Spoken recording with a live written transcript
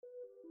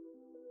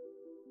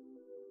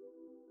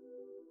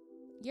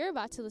You're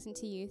about to listen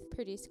to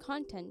youth-produced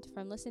content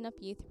from Listen Up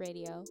Youth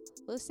Radio.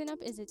 Listen Up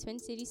is a Twin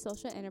Cities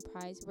social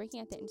enterprise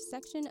working at the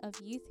intersection of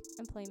youth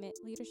employment,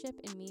 leadership,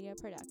 and media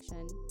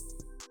production.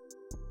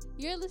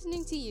 You're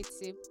listening to Youth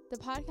Soup, the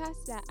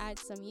podcast that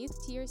adds some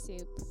youth to your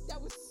soup.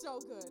 That was so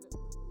good.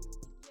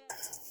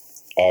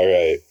 All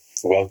right.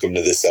 Welcome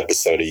to this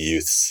episode of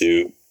Youth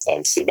Soup.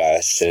 I'm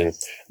Sebastian,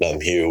 and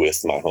I'm here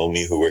with my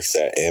homie who works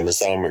at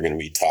Amazon. We're going to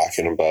be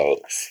talking about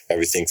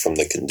everything from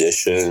the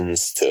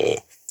conditions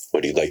to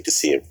what he'd like to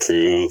see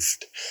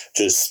improved.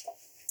 Just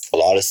a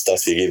lot of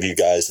stuff to give you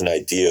guys an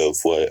idea of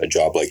what a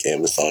job like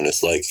Amazon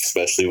is like,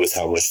 especially with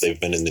how much they've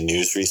been in the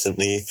news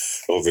recently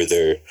over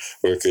their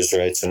workers'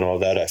 rights and all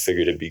that. I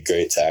figured it'd be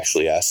great to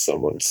actually ask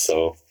someone.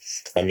 So,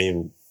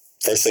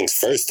 first things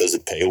first, does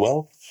it pay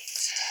well?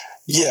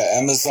 Yeah,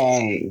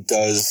 Amazon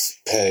does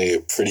pay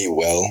pretty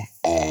well.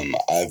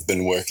 I've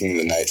been working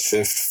the night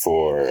shift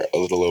for a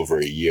little over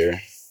a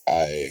year.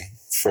 I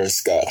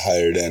first got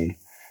hired in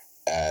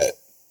at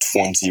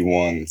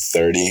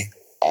 $21.30.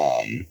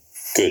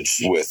 Good.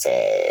 With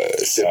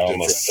a shift I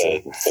almost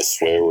said a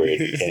swear word.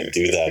 You can't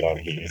do that on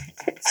here.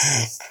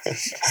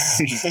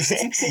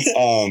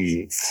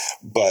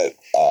 But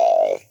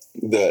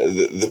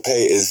the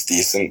pay is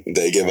decent.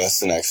 They give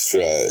us an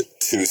extra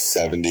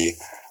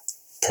 $2.70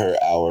 per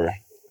hour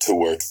to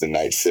work the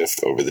night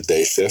shift over the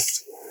day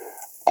shift.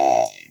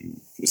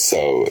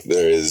 So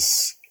there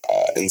is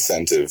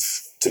incentive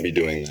to be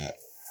doing that.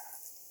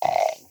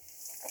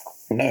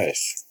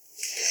 Nice.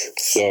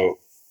 So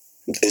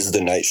is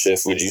the night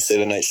shift, would you say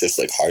the night shift's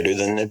like harder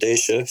than the day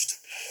shift?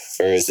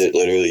 Or is it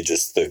literally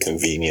just the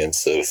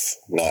convenience of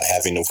not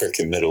having to work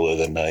in the middle of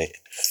the night?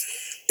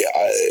 Yeah,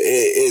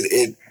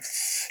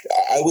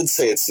 I would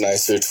say it's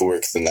nicer to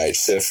work the night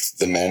shift.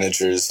 The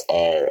managers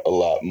are a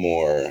lot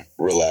more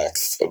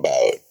relaxed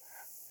about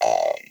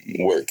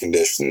work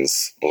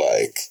conditions,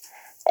 like,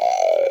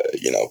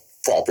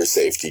 proper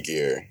safety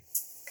gear,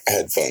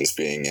 headphones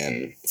being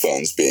in,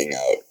 phones being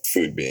out,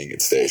 food being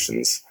at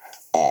stations.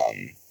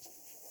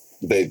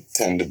 They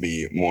tend to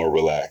be more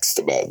relaxed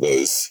about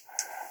those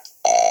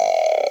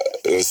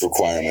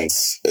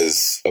requirements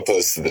as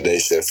opposed to the day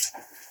shift.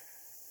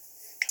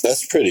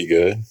 That's pretty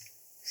good.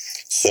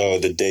 So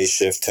the day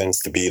shift tends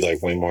to be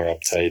like way more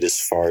uptight as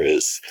far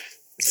as,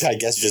 I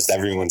guess, just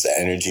everyone's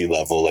energy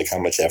level, like how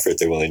much effort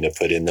they're willing to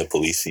put into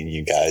policing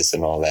you guys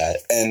and all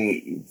that.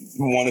 And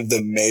one of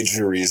the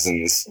major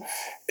reasons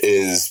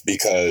is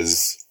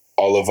because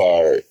all of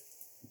our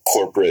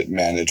corporate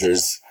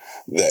managers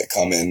that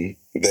come in,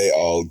 they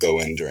all go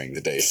in during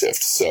the day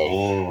shift.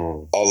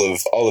 So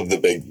all of the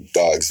big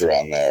dogs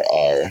around there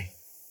are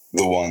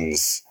the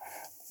ones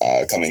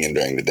coming in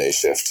during the day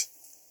shift.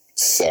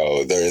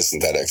 So there isn't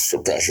that extra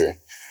pressure,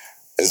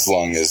 as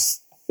long as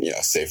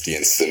safety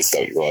incidents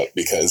don't go up,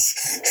 because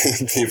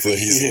people are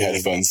using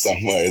headphones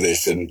somewhere they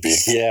shouldn't be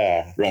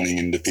running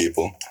into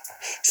people.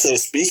 So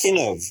speaking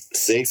of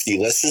safety,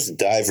 let's just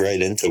dive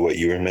right into what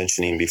you were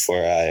mentioning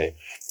before I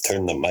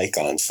turned the mic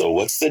on. So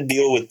what's the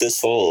deal with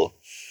this whole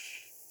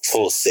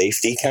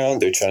safety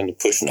count? They're trying to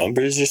push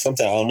numbers or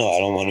something? I don't know. I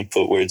don't want to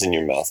put words in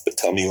your mouth, but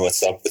tell me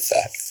what's up with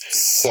that.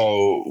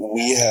 So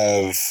we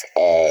have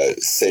a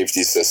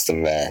safety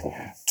system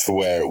there to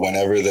where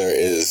whenever there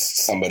is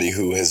somebody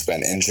who has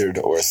been injured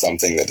or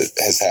something that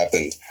has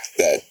happened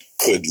that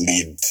could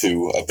lead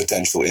to a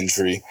potential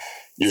injury,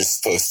 you're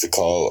supposed to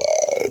call,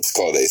 it's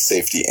called a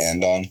safety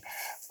andon,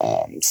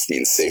 just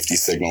means safety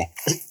signal.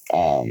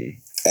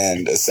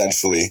 And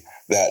essentially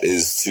that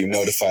is to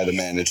notify the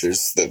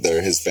managers that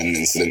there has been an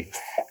incident,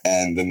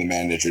 and then the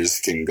managers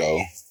can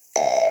go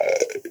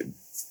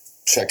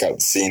check out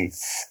the scene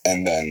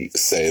and then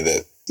say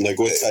that. Like,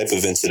 what type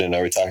of incident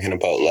are we talking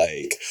about?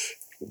 Like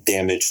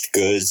damaged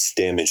goods,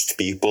 damaged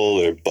people,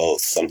 or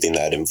both? Something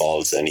that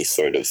involves any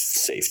sort of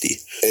safety?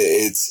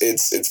 It's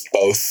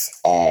both.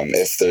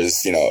 If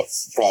there's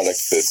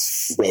product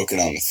that's broken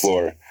on the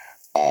floor,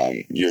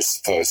 you're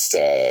supposed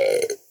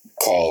to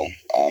call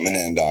an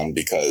andon,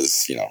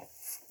 because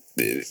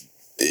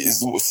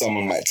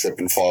someone might trip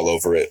and fall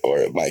over it, or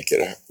it might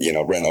get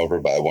run over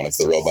by one of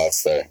the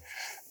robots there,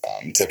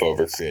 tip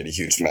over, create a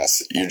huge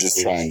mess. You're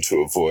just trying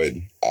to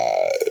avoid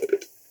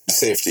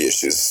safety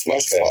issues as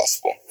much as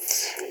possible.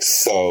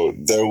 So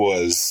there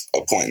was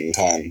a point in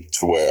time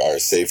to where our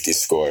safety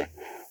score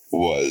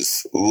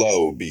was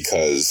low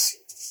because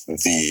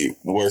the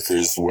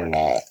workers were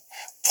not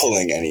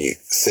pulling any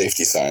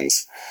safety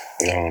signs.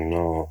 Oh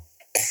no.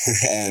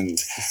 And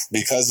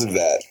because of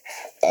that,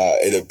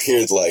 it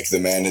appeared like the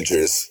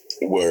managers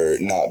were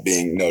not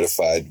being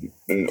notified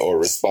or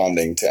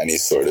responding to any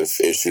sort of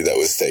issue that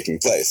was taking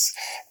place.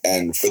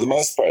 And for the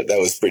most part, that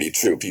was pretty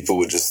true. People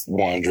would just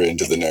wander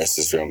into the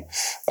nurse's room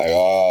like,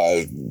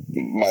 "Oh,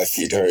 my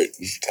feet hurt,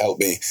 help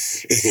me."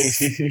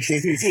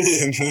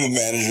 The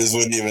managers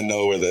wouldn't even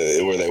know where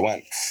they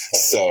went.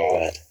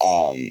 So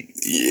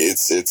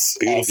it's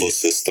beautiful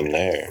system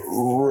there.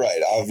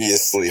 Right.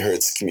 Obviously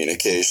hurts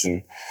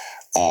communication,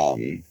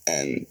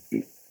 and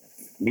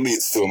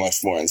leads to a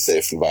much more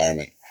unsafe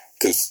environment.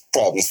 because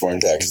problems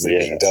weren't actually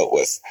being dealt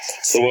with.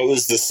 So what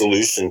was the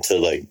solution to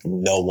like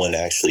no one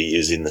actually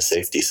using the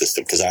safety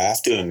system? Because I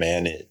have to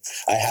imagine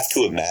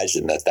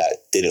that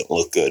didn't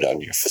look good on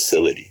your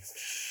facility.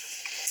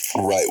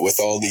 Right. With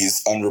all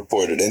these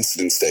unreported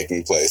incidents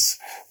taking place,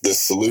 the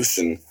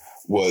solution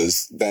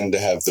was then to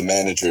have the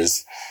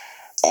managers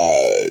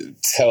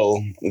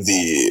tell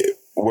the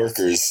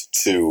workers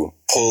to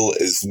pull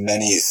as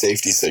many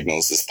safety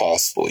signals as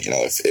possible. You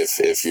know,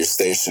 if your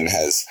station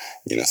has,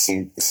 you know,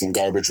 some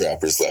garbage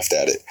wrappers left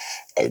at it,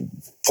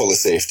 pull a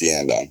safety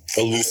hand on.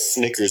 A loose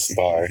Snickers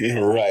bar.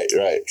 Right.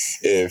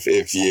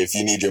 If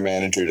you need your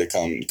manager to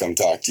come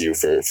talk to you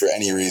for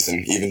any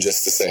reason, even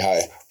just to say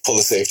hi, pull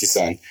a safety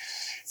sign,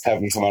 have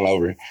them come on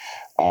over.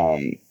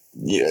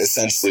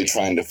 Essentially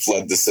trying to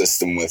flood the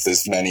system with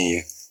as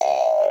many.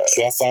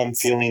 So if I'm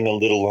feeling a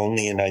little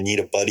lonely and I need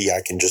a buddy,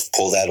 I can just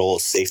pull that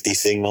old safety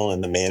signal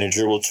and the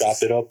manager will chop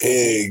it up.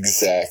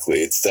 Exactly.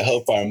 It's to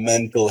help our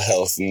mental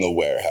health in the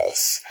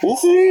warehouse.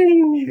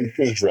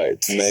 Woohoo!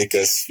 Right. To make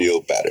us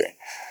feel better.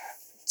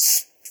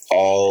 It's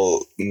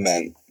all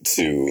meant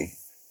to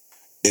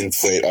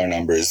inflate our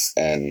numbers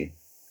and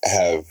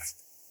have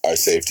our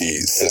safety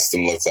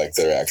system look like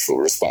their actual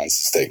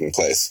response is taking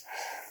place.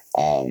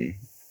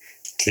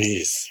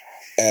 Jeez.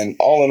 And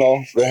all in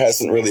all, there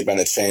hasn't really been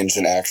a change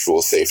in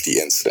actual safety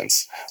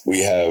incidents.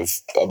 We have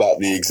about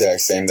the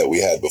exact same that we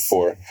had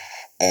before,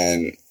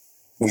 and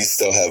we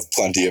still have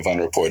plenty of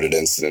unreported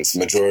incidents. The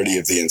majority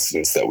of the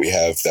incidents that we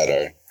have that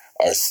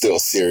are still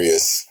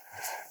serious,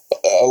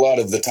 a lot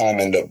of the time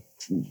end up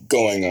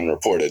going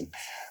unreported.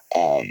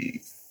 Oh,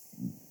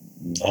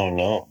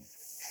 no.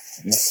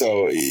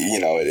 So, you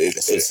know,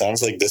 it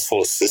sounds like this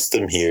whole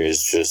system here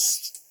is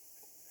just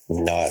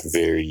not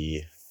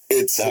very...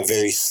 It's not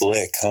very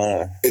slick,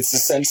 huh? It's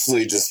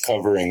essentially just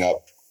covering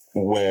up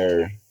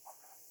where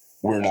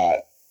we're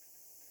not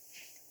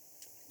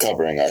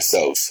covering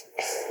ourselves.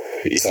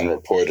 It's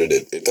unreported.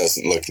 It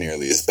doesn't look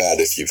nearly as bad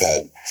if you've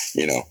had,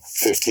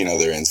 15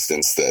 other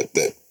incidents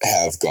that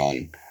have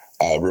gone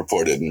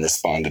reported and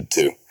responded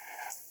to.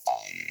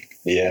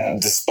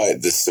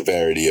 Despite the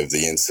severity of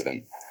the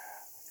incident.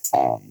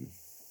 I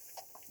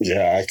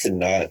could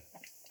not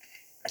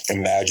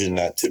imagine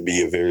that to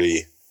be a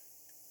very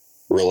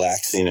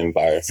relaxing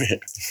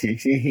environment.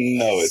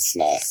 No, it's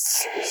not.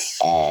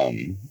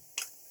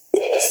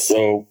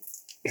 So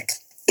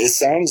it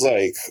sounds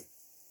like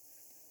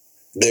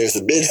there's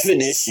a bit of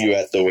an issue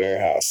at the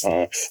warehouse,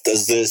 huh?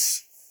 Does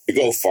this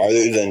go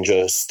farther than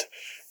just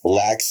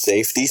lax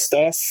safety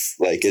stuff?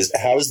 Like,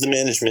 how is the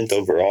management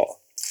overall?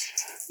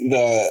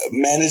 The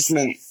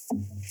management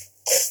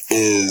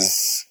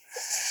is...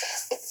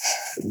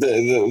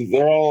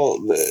 They're all,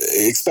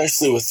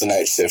 especially with the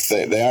night shift,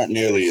 they aren't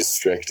nearly as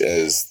strict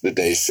as the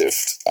day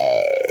shift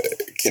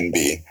can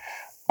be.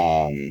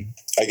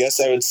 I guess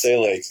I would say,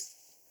 like,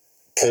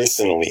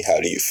 personally,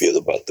 how do you feel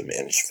about the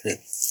management?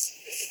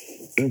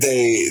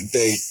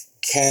 They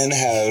can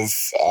have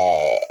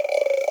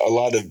a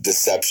lot of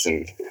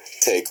deception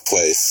take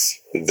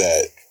place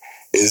that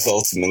is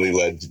ultimately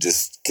led to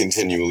just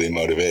continually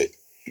motivate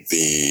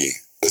the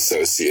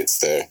associates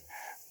there,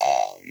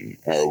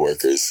 or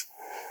workers.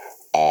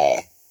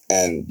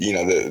 And,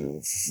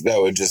 that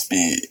would just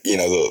be,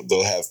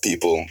 they'll have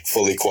people,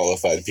 fully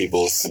qualified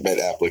people, submit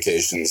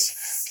applications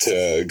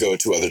to go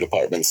to other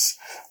departments.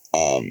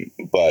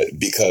 But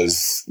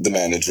because the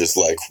managers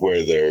like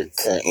where they're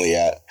currently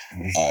at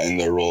in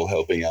their role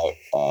helping out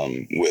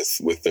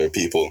with their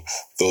people,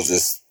 they'll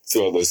just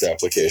throw those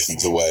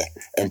applications away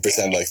and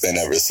pretend like they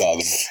never saw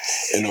them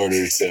in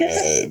order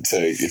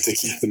to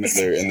keep them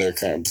in their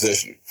current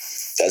position.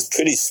 That's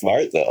pretty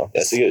smart, though.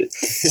 That's a good,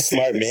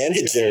 smart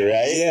manager,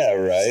 right? Yeah,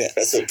 right.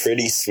 That's a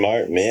pretty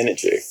smart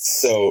manager.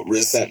 So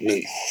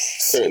resentment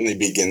certainly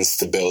begins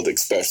to build,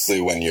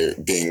 especially when you're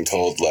being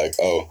told, like,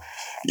 oh,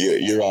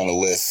 you're on a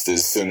list.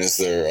 As soon as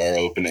there are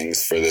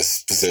openings for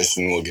this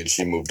position, we'll get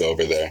you moved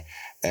over there.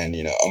 And,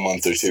 a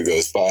month or two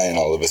goes by, and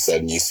all of a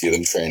sudden you see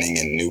them training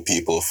in new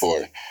people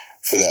for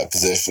that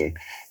position.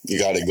 You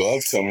got to go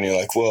up to them, and you're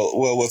like, well,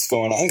 what's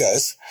going on,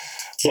 guys?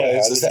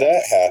 Yeah, how did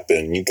that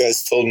happen? You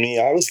guys told me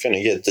I was going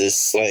to get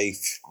this,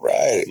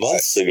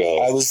 months ago.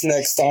 I was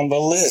next on the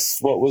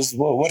list.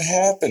 What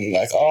happened?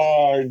 Like,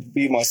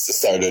 we must have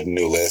started a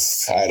new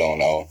list. I don't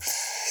know.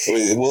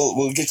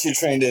 We'll get you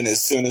trained in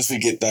as soon as we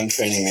get done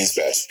training these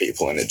batch of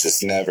people, and it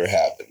just never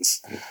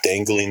happens.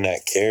 Dangling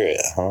that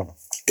carrot, huh?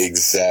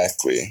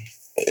 Exactly.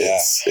 Yeah.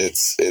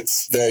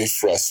 It's very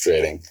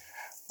frustrating.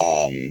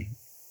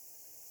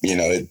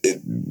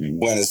 It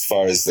went as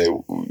far as they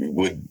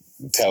would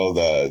tell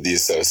the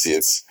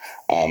associates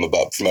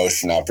about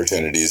promotion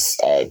opportunities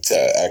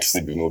to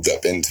actually be moved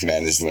up into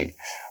management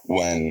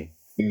when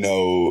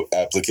no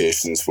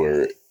applications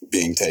were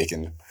being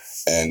taken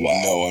and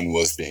no one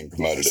was being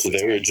promoted. So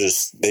they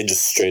just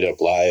straight up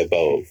lie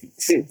about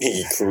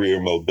career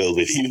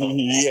mobility.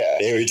 Yeah.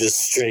 They were just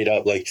straight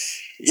up like,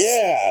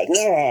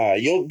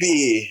 you'll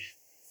be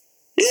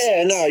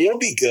Yeah, no, you'll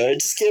be good.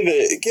 Just give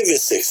it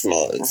 6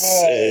 months.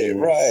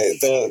 Right.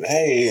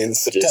 Hey, in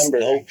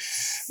September,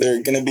 there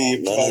are going to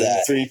be none of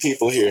that. 3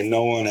 people here. It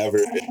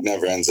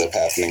never ends up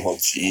happening. Oh,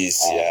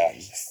 jeez, yeah.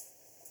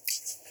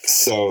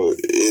 So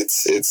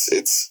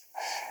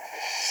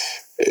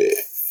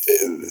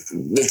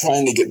they're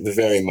trying to get the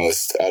very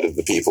most out of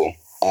the people.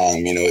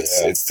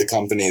 It's the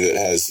company that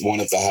has one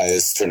of the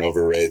highest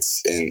turnover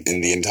rates in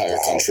the entire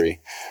country.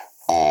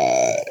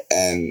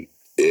 And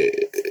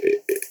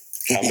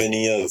how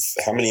many of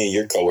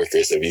your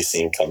coworkers have you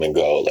seen come and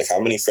go? Like, how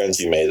many friends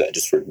you made that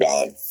just were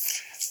gone?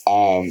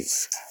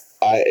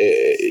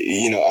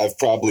 I've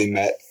probably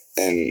met,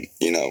 and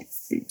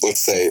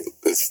let's say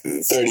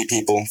 30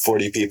 people,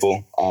 40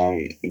 people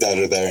that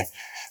are there.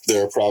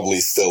 There are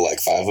probably still like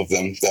 5 of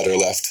them that are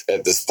left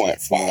at this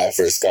point from when I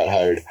first got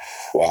hired.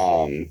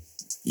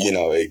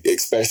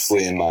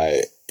 Especially in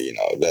my,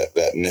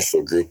 that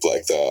initial group,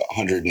 like the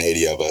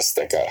 180 of us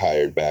that got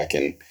hired back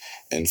in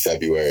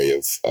February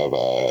of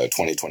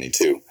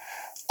 2022.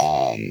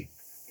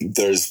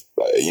 There's,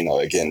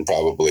 again,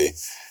 probably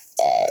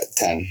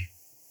 10,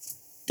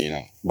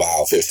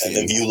 Wow,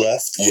 15 of you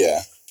left?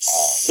 Yeah.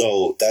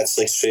 So that's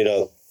like straight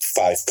up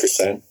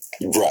 5%?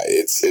 Right.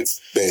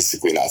 It's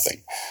basically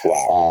nothing.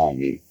 Wow.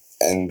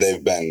 And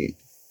they've been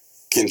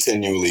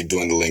continually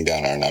dwindling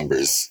down our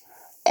numbers.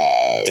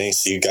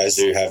 Thanks. So you guys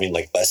are having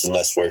like less and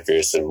less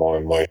workers and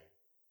more.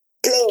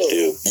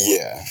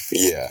 Yeah.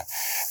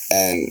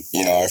 And,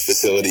 our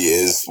facility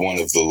is one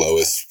of the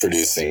lowest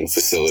producing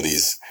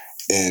facilities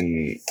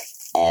in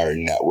our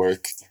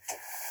network.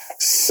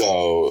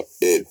 So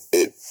it's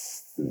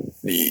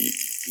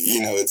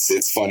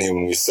funny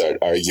when we start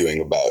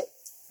arguing about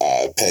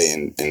pay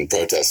and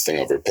protesting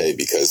over pay,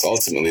 because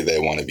ultimately they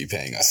want to be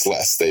paying us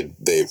less. They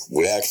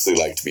would actually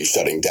like to be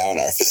shutting down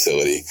our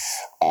facility.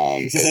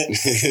 We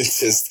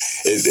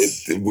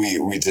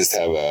just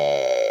have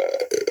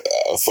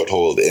a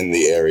foothold in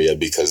the area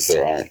because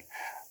there aren't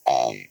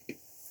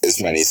as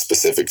many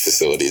specific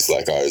facilities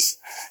like ours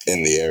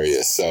in the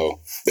area. So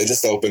they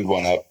just opened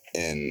one up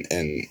in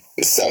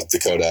South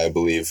Dakota, I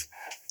believe.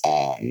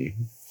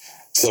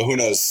 So who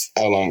knows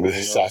how long the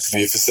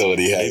Shakopee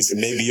facility has.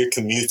 Maybe your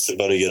commute's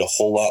about to get a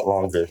whole lot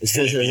longer.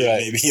 Right.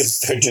 Maybe you'll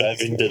start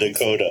driving to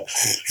Dakota.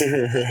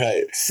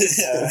 Right.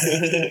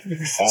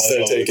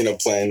 Start taking a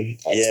plane.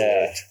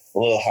 Yeah, a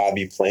little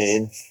hobby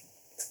plane.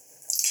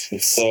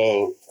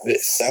 So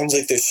it sounds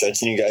like they're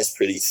stretching you guys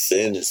pretty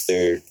thin. Is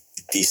there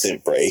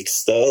decent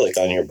breaks though? Like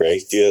on your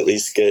break, do you at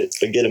least get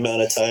a good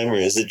amount of time, or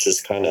is it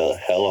just kind of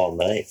hell all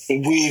night?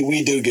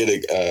 We do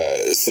get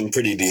some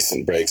pretty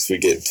decent breaks. We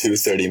get 2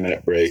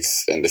 30-minute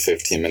breaks and a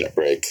 15-minute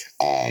break.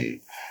 I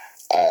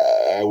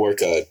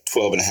work a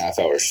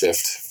 12.5-hour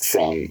shift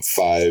from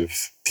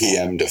 5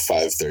 p.m. to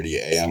 5:30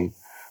 a.m.,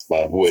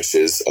 which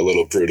is a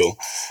little brutal.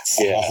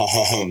 Yeah.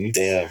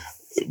 Damn.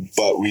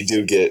 But we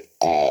do get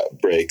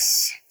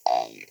breaks,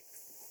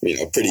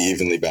 pretty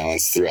evenly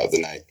balanced throughout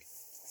the night.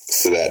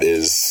 So that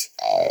is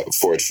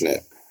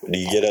fortunate. Do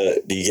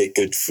you get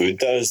good food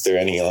though? Is there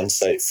any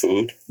on-site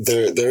food?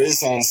 There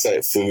is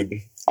on-site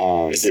food.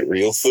 Is it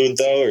real food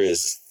though, or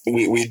is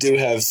we do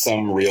have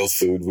some real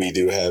food. We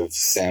do have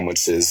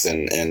sandwiches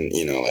and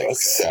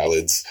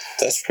salads.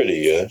 That's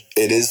pretty good.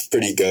 It is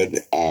pretty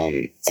good.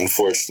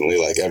 Unfortunately,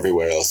 like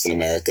everywhere else in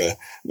America,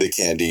 the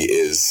candy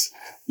is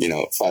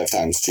 5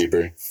 times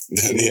cheaper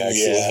than the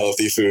actual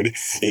healthy food.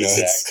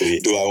 Exactly.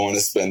 Do I want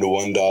to spend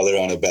 $1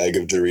 on a bag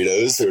of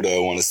Doritos, or do I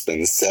want to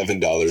spend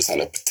 $7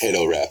 on a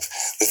potato wrap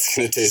that's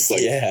going to taste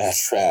like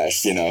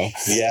trash,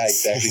 Yeah,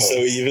 exactly. So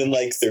even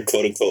like their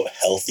quote unquote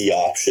healthy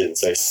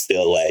options are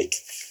still like,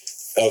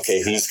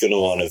 okay, who's going to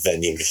want a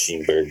vending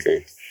machine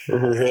burger?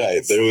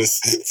 Right. There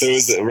was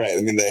right.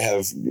 I mean, they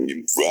have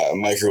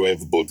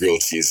microwavable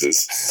grilled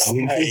cheeses.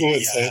 What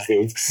type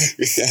of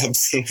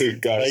absolute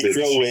garbage?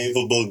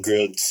 Microwavable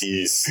grilled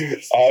cheese.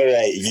 All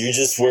right, you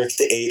just worked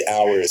 8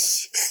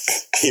 hours.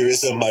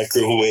 Here's a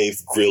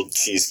microwave grilled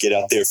cheese. Get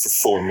out there for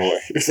 4 more.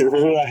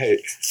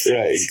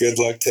 Right. Good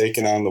luck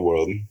taking on the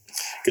world.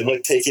 Good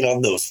luck taking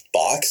on those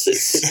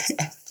boxes.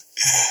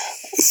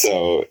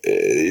 So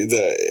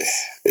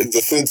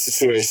the food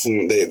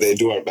situation, they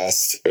do our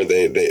best, or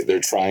they're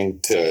trying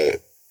to,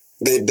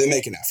 they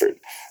make an effort.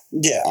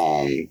 Yeah.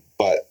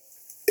 But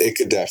it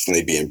could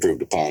definitely be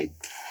improved upon,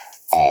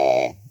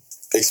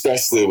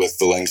 especially with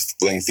the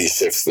lengthy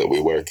shifts that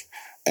we work,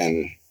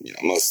 and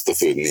most of the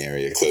food in the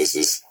area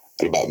closes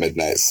at about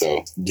midnight.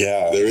 So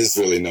there is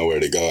really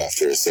nowhere to go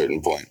after a certain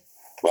point.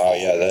 Wow.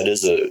 Yeah, that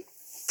is a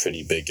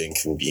pretty big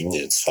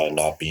inconvenience on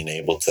not being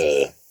able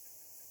to.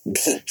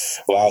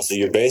 Wow, so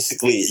you're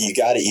basically, you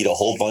got to eat a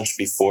whole bunch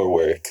before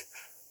work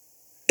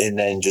and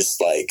then just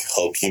like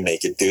hope you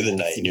make it through the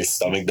night and your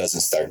stomach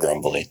doesn't start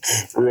grumbling.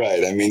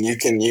 Right. I mean, you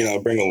can,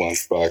 bring a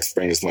lunchbox,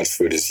 bring as much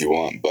food as you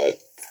want,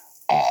 but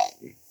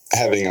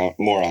having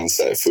more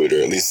on-site food,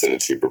 or at least at a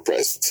cheaper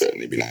price, would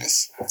certainly be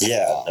nice.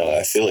 Yeah, no,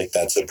 I feel like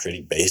that's a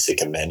pretty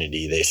basic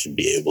amenity they should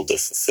be able to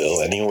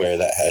fulfill. Anywhere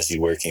that has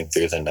you working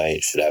through the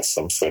night should have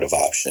some sort of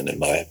option, in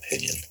my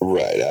opinion.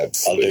 Right,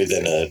 absolutely. Other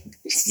than a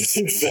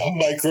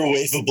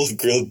microwavable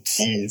grilled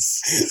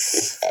cheese.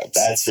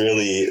 That's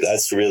really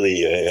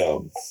a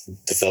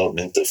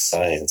development of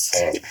science,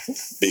 huh?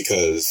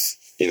 Because,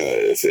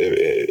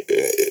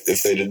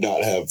 if they did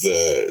not have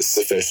the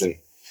sufficient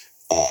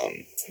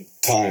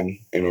time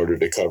in order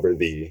to cover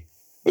the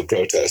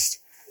protest,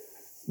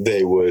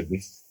 they would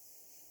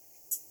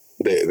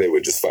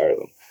just fire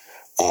them.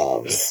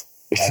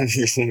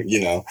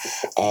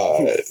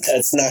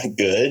 That's not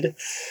good.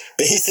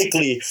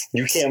 Basically,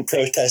 you can't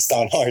protest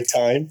on our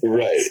time.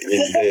 Right.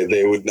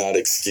 They would not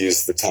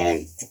excuse the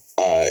time,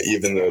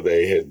 even though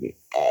they had,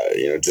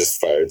 just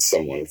fired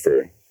someone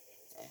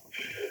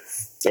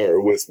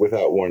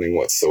without warning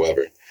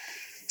whatsoever.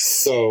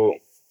 So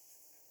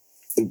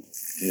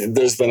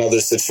there's been other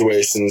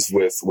situations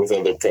with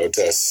other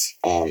protests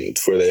to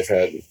where they've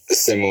had a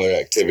similar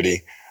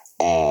activity.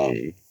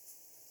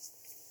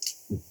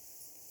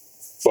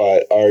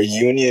 But our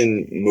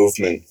union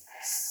movement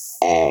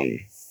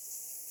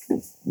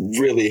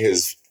really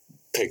has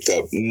picked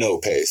up no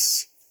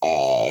pace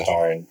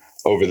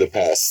over the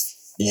past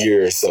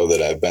year or so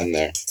that I've been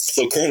there.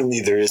 So currently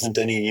there isn't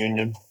any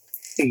union?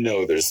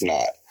 No, there's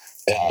not.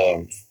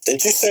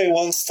 Didn't you say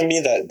once to me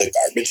that the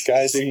garbage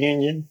guys are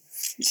union?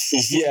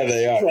 Yeah,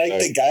 they are. Like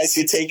the guys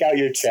who take out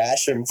your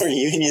trash are more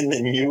union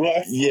than you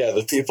are? Yeah,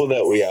 the people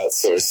that we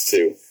outsource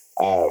to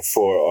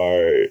for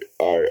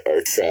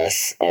our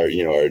trash, our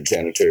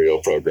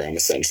janitorial program,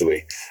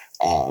 essentially.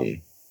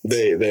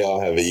 They all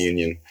have a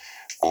union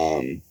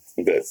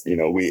that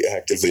we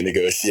actively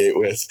negotiate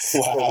with.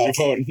 Wow. We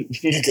won't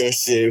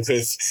negotiate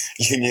with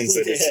unions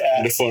that are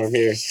trying to form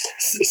here.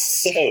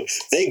 So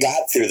they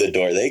got through the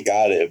door, they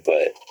got it,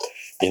 but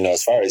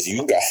as far as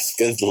you guys,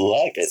 good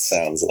luck, it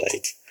sounds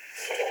like.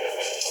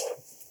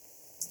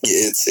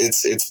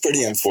 It's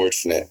pretty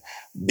unfortunate,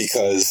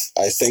 because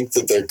I think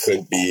that there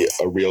could be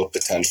a real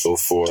potential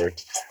for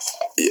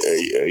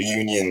a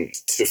union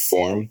to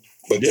form,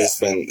 but there's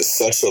been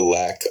such a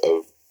lack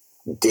of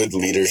good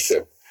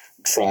leadership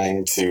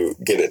trying to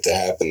get it to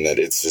happen that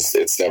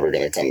it's never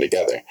going to come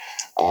together.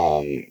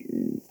 There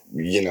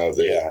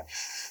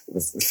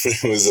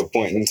was a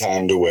point in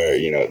time to where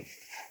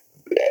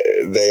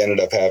they ended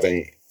up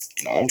having,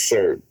 I'm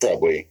sure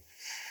probably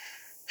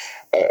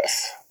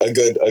a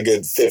good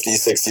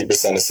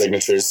 50-60% of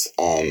signatures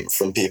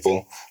from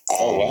people.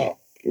 Oh wow!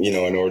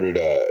 In order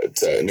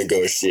to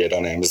negotiate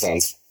on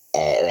Amazon's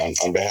or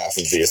on behalf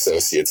of the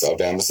associates of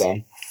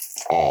Amazon,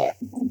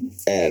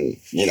 and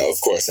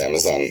of course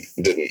Amazon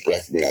didn't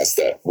recognize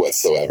that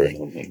whatsoever.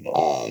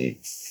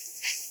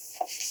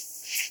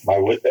 Why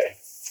would they?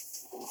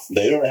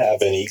 They don't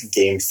have any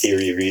game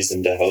theory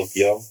reason to help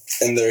you.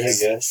 And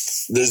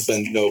there's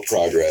been no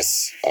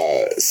progress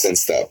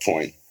since that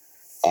point.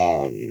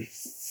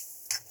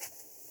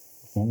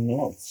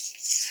 No.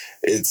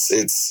 It's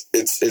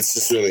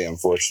just really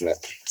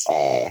unfortunate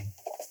that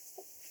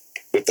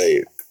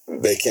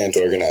they can't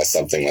organize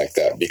something like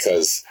that,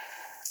 because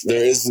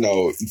there is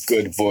no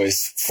good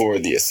voice for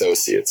the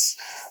associates.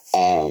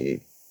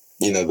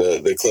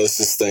 The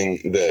closest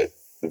thing that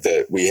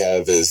we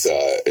have is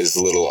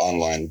a little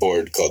online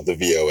board called the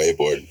VOA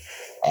board,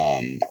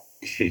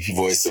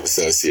 Voice of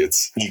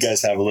Associates. You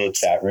guys have a little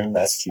chat room.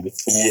 That's cute.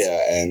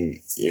 Yeah,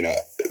 and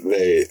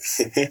they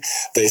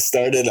they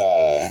started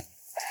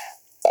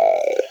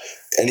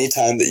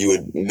anytime that you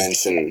would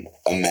mention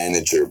a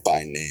manager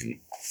by name,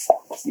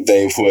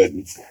 they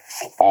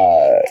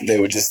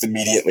would just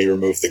immediately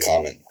remove the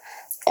comment.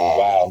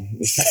 Wow.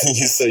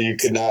 So you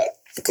could not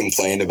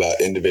complain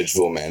about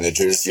individual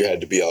managers. You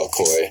had to be all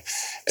coy.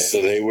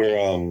 So they were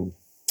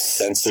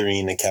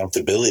censoring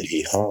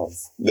accountability, huh?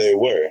 They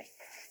were.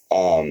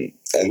 And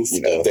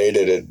they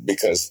did it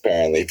because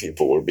apparently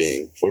people were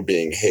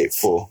being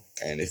hateful,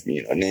 and if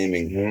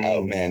naming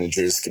out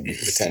managers could be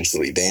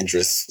potentially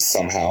dangerous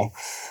somehow.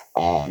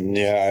 I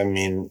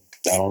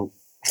don't,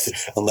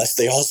 unless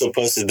they also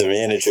posted the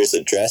manager's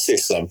address or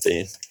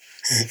something.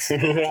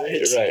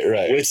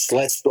 Right. Which,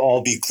 let's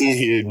all be clear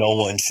here, no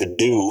one should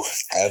do.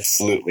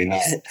 Absolutely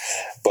not.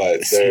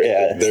 But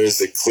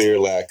there's a clear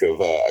lack of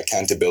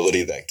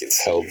accountability that gets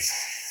held,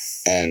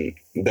 and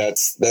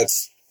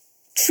that's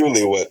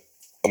truly what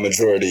a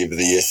majority of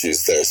the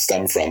issues there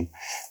stem from,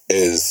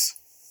 is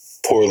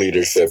poor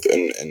leadership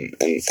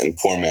and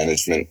poor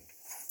management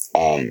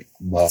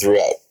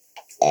throughout.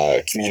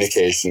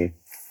 Communication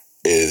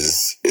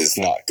is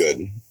not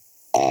good.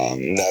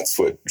 That's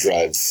what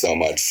drives so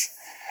much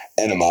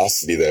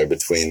animosity there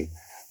between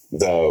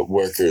the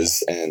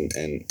workers and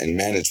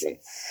management.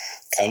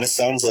 Kind of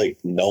sounds like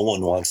no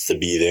one wants to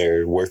be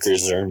there,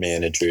 workers or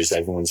managers.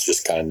 Everyone's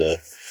just kind of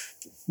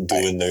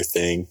doing their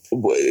thing.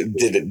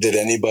 Did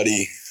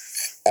anybody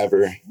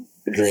ever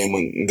dream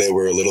when they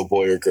were a little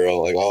boy or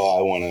girl, like, oh,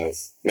 I want to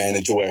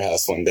manage a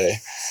warehouse one day.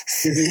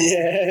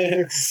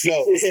 Yeah.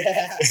 No.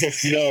 Yeah.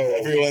 No,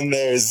 everyone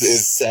there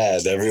is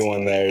sad.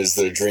 Everyone there is,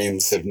 their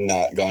dreams have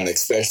not gone,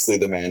 especially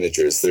the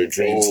managers. Their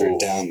dreams are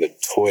down the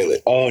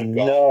toilet. Oh,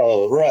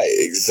 no. Right,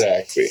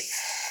 exactly.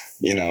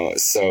 You know,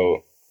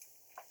 so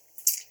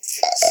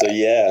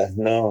yeah,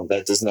 no,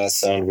 that does not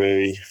sound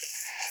very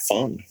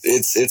fun.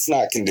 It's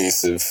not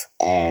conducive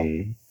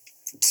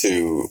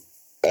to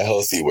a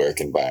healthy work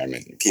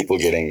environment. People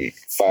getting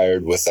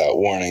fired without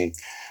warning.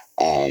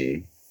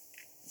 You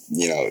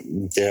know,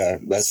 yeah,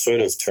 that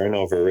sort of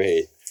turnover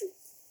rate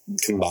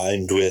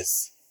combined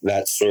with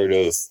that sort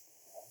of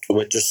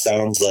what just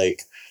sounds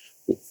like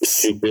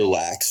super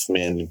lax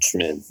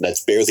management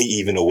that's barely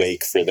even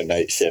awake for the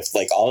night shift.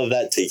 Like all of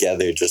that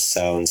together just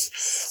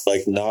sounds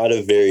like not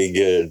a very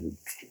good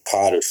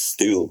pot of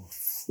stew,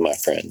 my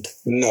friend.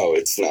 No,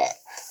 it's not.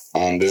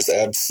 There's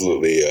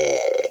absolutely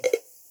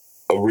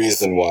a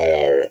reason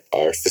why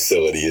our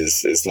facility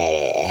is not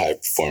a high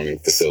performing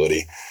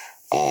facility.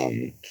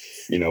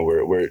 You know,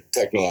 we're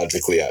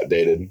technologically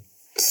outdated.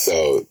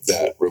 So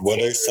that what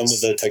are some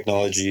of the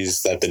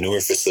technologies that the newer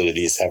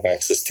facilities have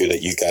access to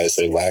that you guys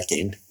are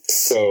lacking?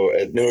 So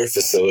at newer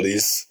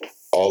facilities,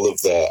 all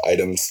of the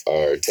items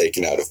are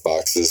taken out of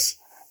boxes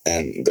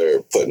and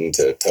they're put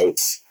into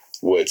totes,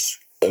 which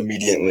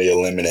immediately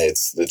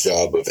eliminates the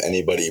job of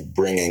anybody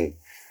bringing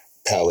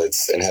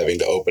pallets and having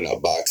to open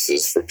up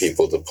boxes for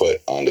people to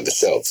put onto the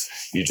shelves.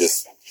 You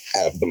just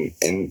have them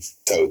in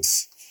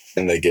totes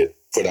and they get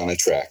put on a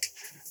track.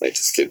 They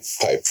just get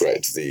piped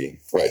right to the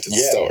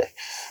store.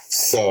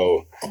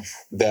 So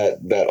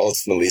that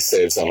ultimately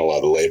saves on a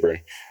lot of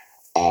labor.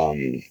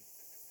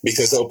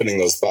 Because opening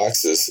those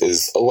boxes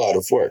is a lot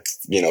of work,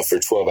 you know, for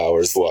 12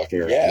 hours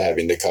walking around,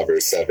 having to cover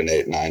 7,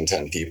 8, 9,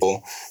 10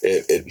 people.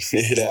 It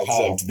adds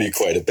up to be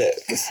quite a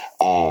bit.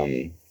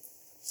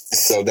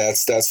 So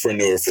that's for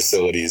newer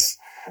facilities.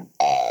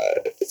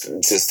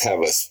 Just have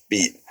us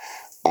beat.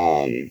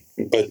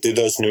 But do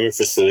those newer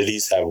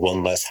facilities have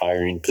one less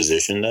hiring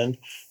position then,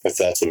 if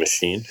that's a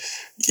machine?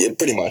 Yeah,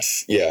 pretty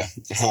much, yeah.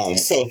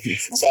 So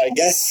I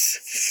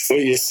guess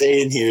what you're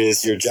saying here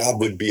is your job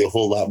would be a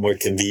whole lot more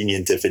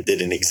convenient if it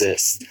didn't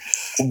exist.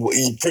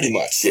 Pretty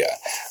much, yeah.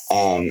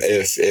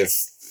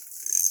 If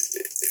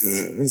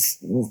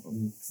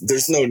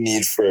there's no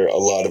need for a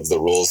lot of the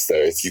roles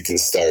there if you can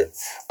start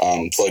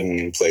plugging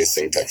and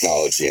placing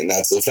technology, and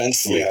that's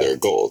eventually their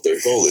goal. Their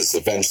goal is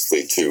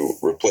eventually to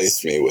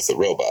replace me with a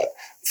robot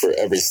for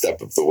every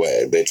step of the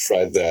way. They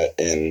tried that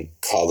in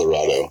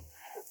Colorado,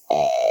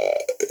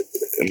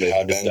 and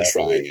they've been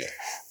trying it.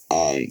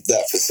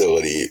 That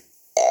facility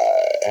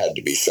had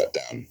to be shut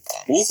down.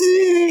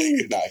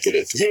 Could not get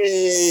it to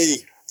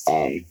work.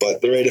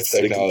 But the rate of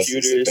technology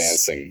is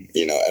advancing,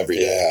 you know, every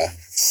day. Yeah.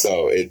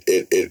 So it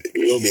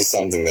will be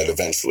something that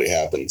eventually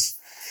happens.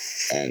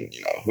 And,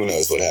 you know, who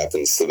knows what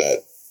happens to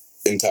that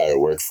entire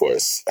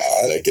workforce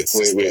that gets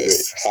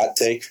displaced. Hot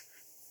take.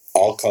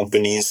 All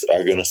companies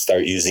are going to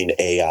start using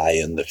AI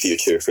in the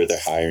future for their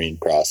hiring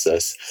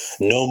process.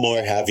 No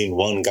more having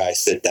one guy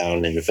sit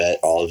down and vet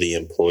all the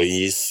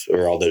employees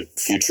or all the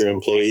future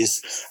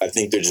employees. I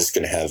think they're just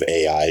going to have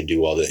AI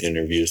do all the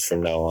interviews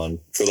from now on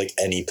for like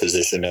any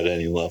position at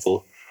any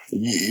level.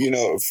 You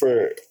know,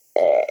 for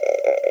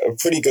a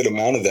pretty good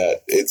amount of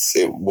that,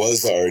 it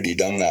was already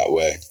done that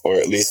way, or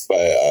at least by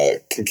a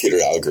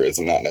computer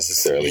algorithm, not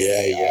necessarily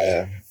AI.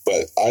 Yeah.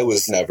 But I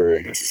was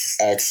never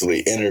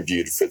actually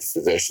interviewed for the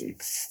position.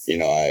 You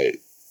know, I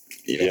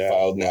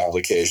filed an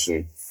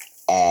application.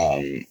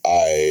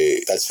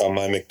 That's how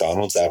my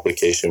McDonald's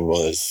application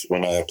was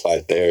when I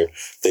applied there.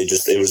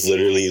 It was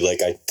literally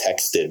like I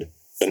texted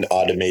an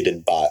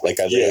automated bot. Like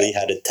I literally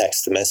had a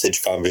text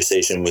message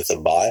conversation with a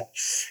bot,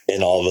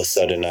 and all of a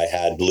sudden I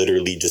had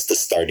literally just a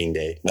starting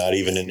day, not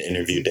even an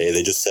interview day.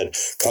 They just said,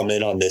 come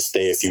in on this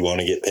day if you want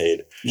to get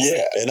paid.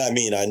 Yeah. And I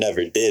mean, I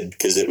never did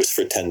because it was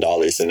for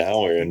 $10 an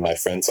hour, and my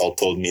friends all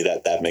told me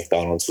that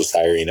McDonald's was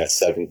hiring at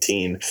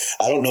 17.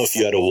 I don't know if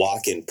you had to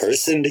walk in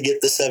person to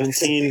get the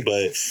 17,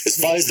 but as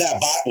far as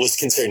that bot was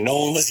concerned, no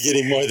one was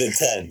getting more than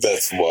 10.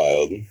 That's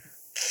wild.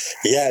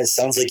 Yeah, it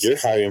sounds like your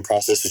hiring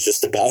process was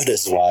just about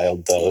as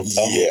wild, though.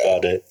 Tell me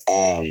about it.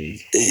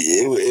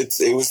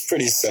 It was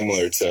pretty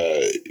similar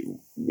to,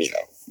 you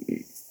know,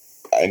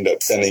 I end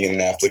up sending in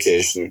an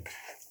application.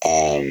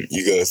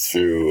 You go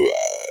through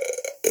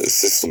a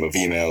system of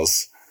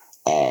emails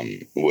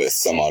with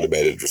some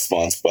automated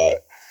response bot,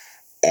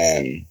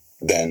 and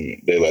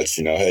then they let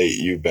you know, hey,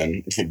 you've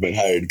been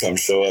hired, come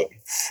show up.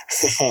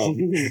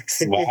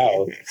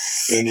 Wow.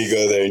 Then you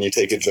go there and you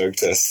take a drug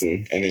test,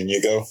 and then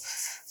you go.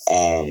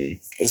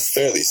 It's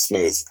fairly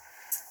smooth.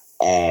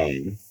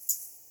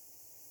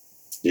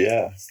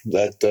 Yeah,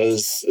 that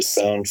does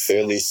sound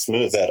fairly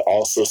smooth. That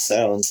also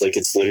sounds like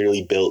it's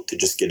literally built to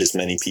just get as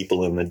many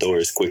people in the door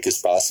as quick as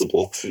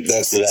possible so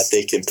that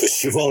they can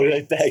push you all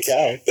right back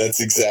out.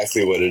 That's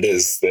exactly what it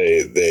is.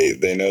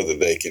 They know that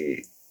they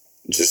can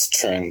just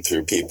churn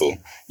through people.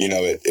 You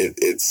know,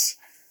 it's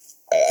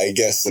I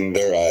guess in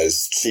their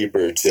eyes,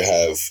 cheaper to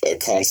have a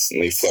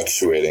constantly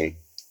fluctuating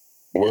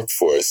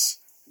workforce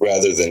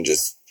rather than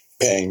just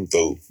paying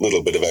the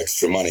little bit of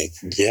extra money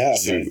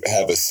to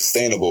have a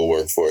sustainable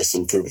workforce,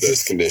 improve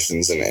those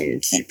conditions,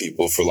 and keep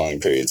people for long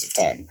periods of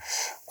time.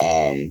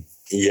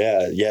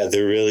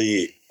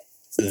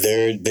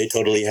 They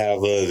totally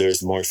have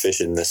there's more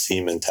fish in the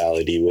sea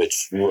mentality,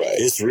 which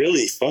is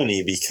really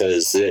funny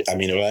because it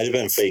might have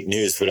been fake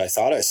news, but I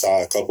thought I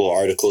saw a couple of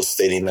articles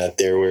stating that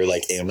there were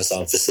like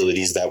Amazon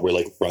facilities that were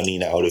like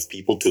running out of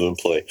people to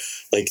employ.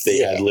 Like they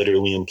had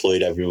literally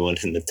employed everyone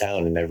in the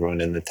town and everyone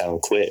in the town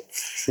quit.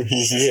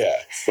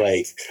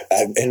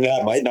 And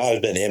that might not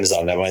have been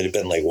Amazon. That might have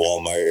been like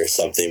Walmart or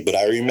something. But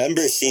I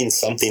remember seeing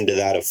something to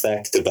that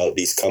effect about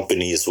these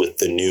companies with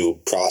the new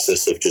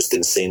process of just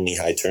insanely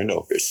high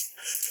turnovers.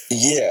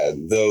 Yeah,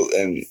 though,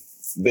 and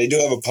they do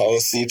have a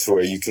policy to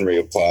where you can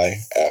reapply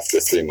after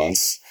 3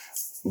 months,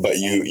 but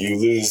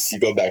you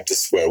go back to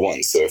square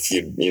one. So if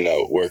you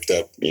worked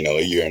up,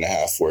 a year and a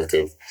half work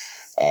of,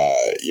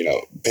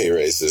 pay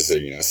raises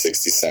or,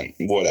 60 cent,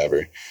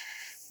 whatever,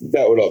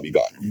 that would all be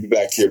gone. You'd be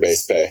back to your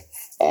base pay,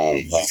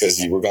 because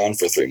you were gone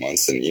for 3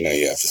 months and, you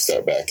have to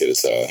start back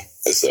as a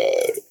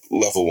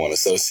level 1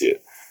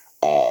 associate.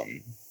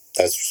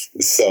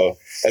 So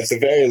at the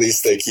very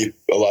least, they keep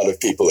a lot of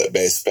people at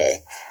base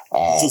pay.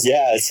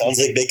 It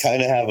sounds like they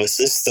kind of have a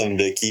system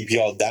to keep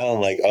y'all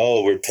down. Like,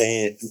 oh, we're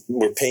paying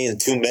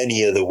too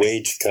many of the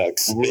wage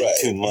cuts,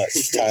 too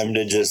much. Time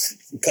to just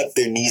cut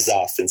their knees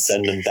off and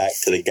send them back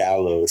to the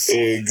gallows.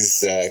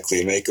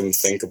 Exactly. Make them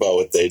think about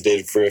what they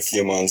did for a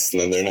few months,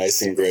 and then they're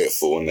nice and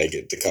grateful when they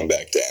get to come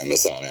back to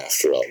Amazon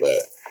after all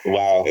that.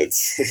 Wow,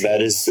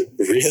 that is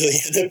really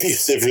an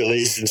abusive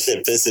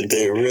relationship, isn't it?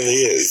 It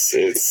really is.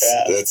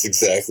 That's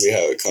exactly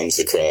how it comes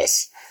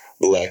across.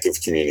 The lack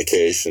of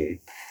communication,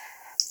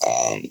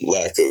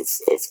 lack of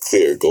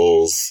clear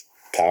goals.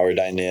 Power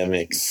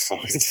dynamics.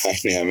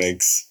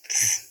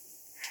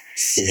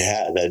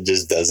 Yeah, that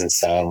just doesn't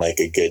sound like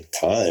a good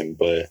time.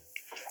 But,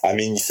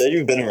 you said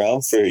you've been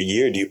around for a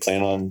year. Do you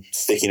plan on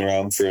sticking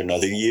around for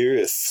another year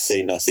if,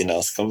 say, nothing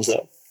else comes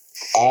up?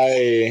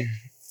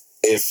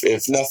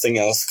 If nothing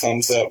else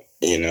comes up,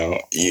 you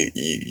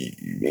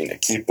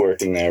keep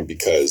working there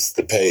because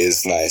the pay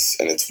is nice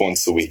and it's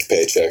once a week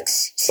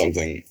paychecks,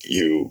 something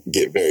you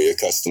get very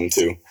accustomed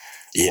to.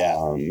 Yeah,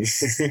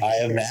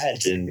 I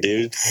imagine,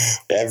 dude.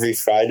 Every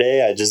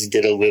Friday, I just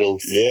get a little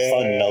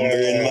fun number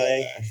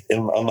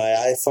on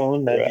my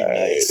iPhone. That'd be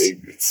nice.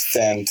 It's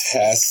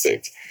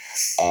fantastic.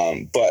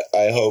 But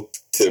I hope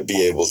to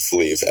be able to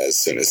leave as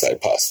soon as I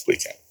possibly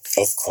can.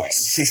 Of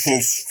course.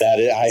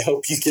 I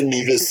hope you can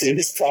leave as soon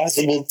as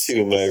possible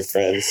too, my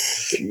friend.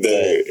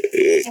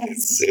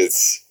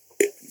 It's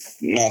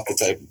not the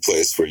type of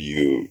place where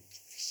you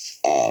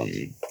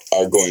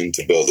are going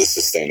to build a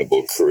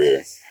sustainable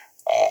career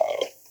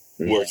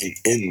working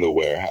in the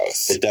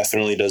warehouse. It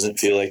definitely doesn't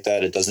feel like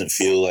that. It doesn't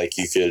feel like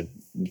you could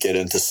get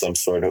into some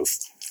sort of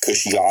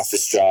cushy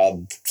office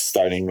job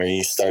starting where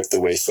you start the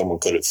way someone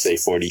could have, say,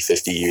 40,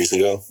 50 years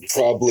ago.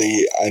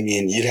 Probably,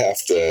 you'd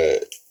have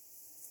to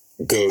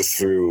go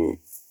through,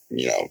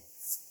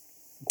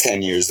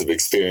 10 years of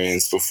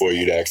experience before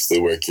you'd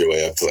actually work your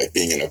way up to like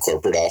being in a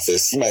corporate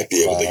office. You might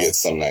be able to get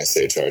some nice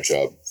HR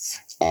job.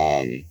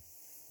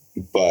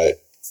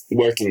 But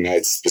working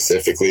nights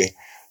specifically,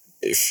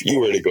 if you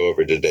were to go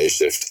over to day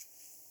shift,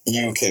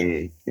 you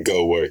can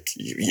go work.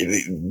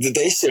 The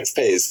day shift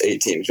pay is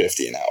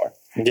 $18.50 an hour.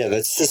 Yeah,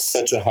 that's just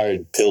such a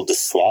hard pill to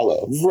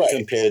swallow. Right.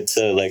 Compared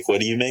to, like,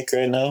 what do you make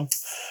right now?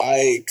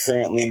 I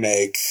currently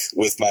make,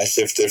 with my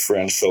shift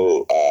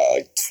differential,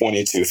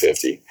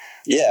 $22.50.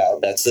 Yeah,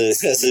 that's a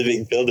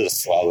big pill to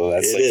swallow.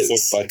 That's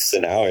 $4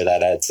 an hour.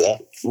 That adds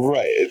up.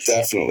 Right, it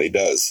definitely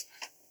does.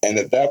 And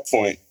at that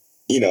point,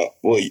 you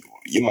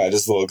might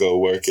as well go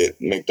work at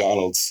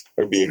McDonald's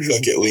or be a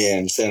cook at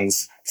Leanne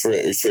Chin's for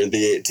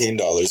the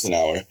 $18 an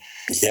hour.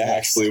 Yeah,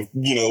 actually,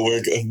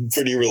 work a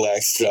pretty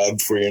relaxed job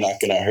where you're not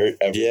going to hurt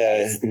everyone.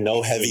 Yeah,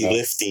 no heavy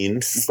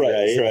lifting.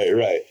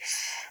 Right.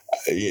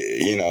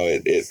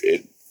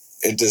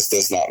 It just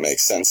does not make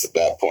sense at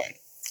that point.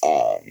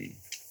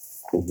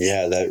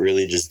 Yeah, that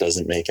really just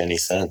doesn't make any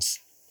sense.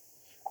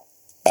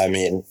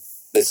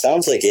 It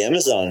sounds like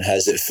Amazon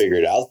has it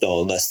figured out,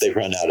 though, unless they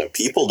run out of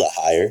people to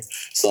hire.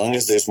 As long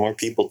as there's more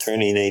people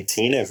turning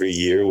 18 every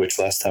year, which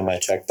last time I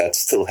checked, that's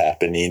still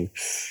happening,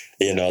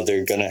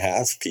 they're going to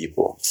have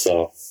people.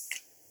 So,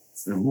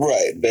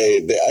 right.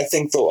 They I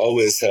think they'll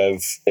always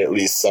have at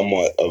least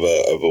somewhat of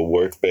a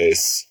work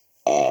base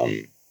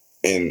in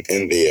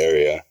the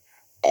area.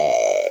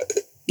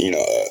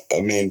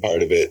 A main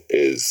part of it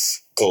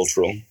is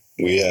cultural.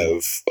 We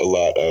have a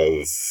lot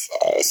of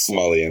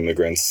Somali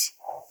immigrants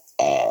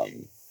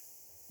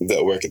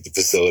that work at the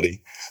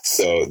facility.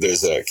 So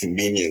there's a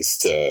convenience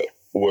to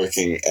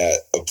working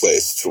at a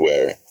place to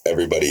where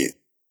everybody,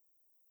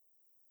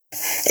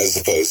 as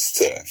opposed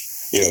to,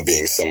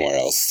 being somewhere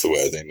else to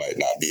where they might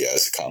not be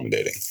as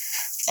accommodating.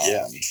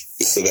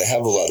 So they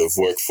have a lot of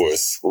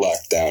workforce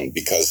locked down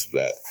because of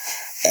that.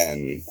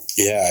 And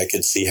yeah, I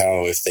could see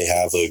how if they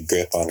have a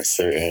grip on a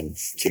certain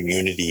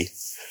community,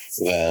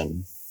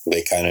 then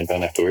they kind of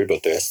don't have to worry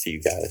about the rest of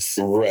you guys.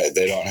 Right.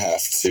 They don't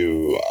have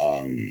to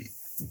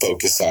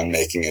focus on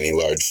making any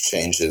large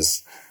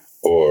changes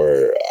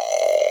or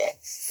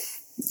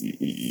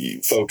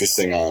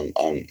focusing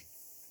on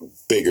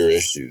bigger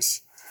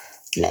issues.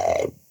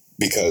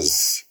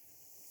 Because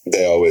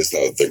they always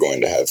know that they're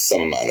going to have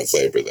some amount of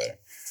labor there.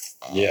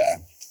 Yeah.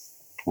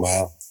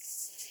 Wow.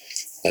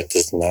 That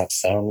does not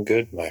sound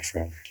good, my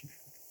friend.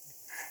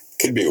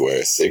 Could be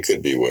worse. It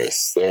could be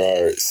worse.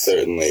 There are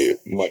certainly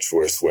much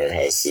worse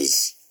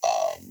warehouses,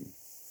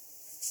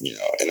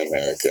 in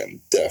America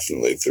and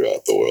definitely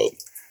throughout the world.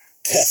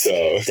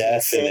 So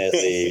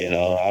definitely, I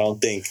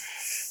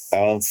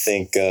don't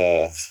think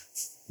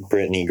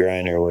Brittany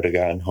Griner would have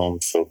gotten home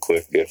so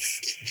quick if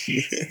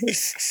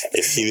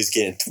he was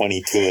getting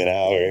 22 an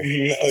hour.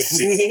 No,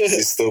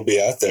 she'd still be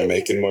out there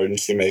making more than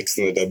she makes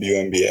in the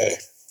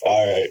WNBA.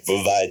 All right,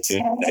 bye-bye,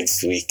 tune in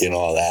next week and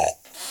all that.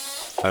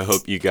 I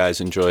hope you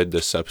guys enjoyed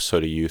this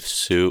episode of Youth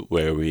Suit,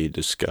 where we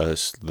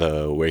discuss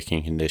the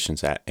working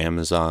conditions at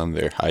Amazon,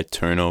 their high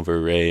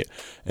turnover rate,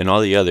 and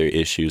all the other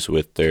issues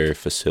with their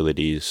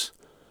facilities.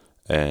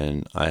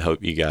 And I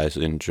hope you guys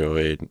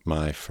enjoyed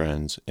my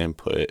friend's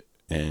input,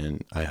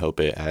 and I hope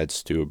it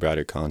adds to a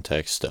broader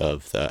context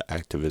of the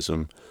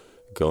activism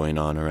going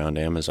on around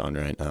Amazon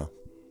right now.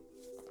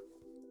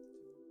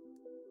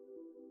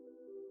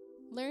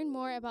 Learn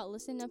more about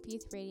Listen Up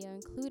Youth Radio,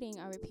 including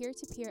our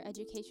peer-to-peer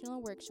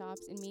educational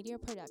workshops in media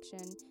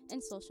production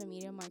and social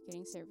media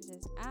marketing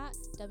services at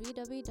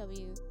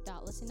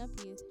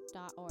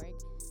www.listenupyouth.org.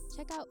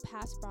 Check out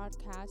past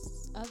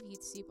broadcasts of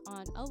Youth Soup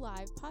on a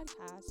live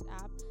podcast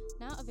app,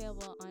 now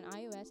available on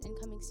iOS and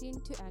coming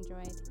soon to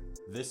Android.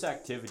 This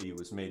activity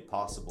was made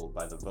possible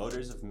by the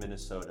voters of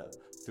Minnesota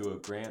through a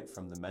grant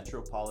from the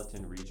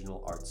Metropolitan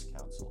Regional Arts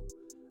Council,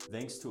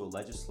 thanks to a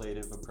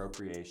legislative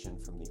appropriation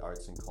from the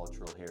Arts and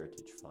Cultural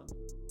Heritage Fund.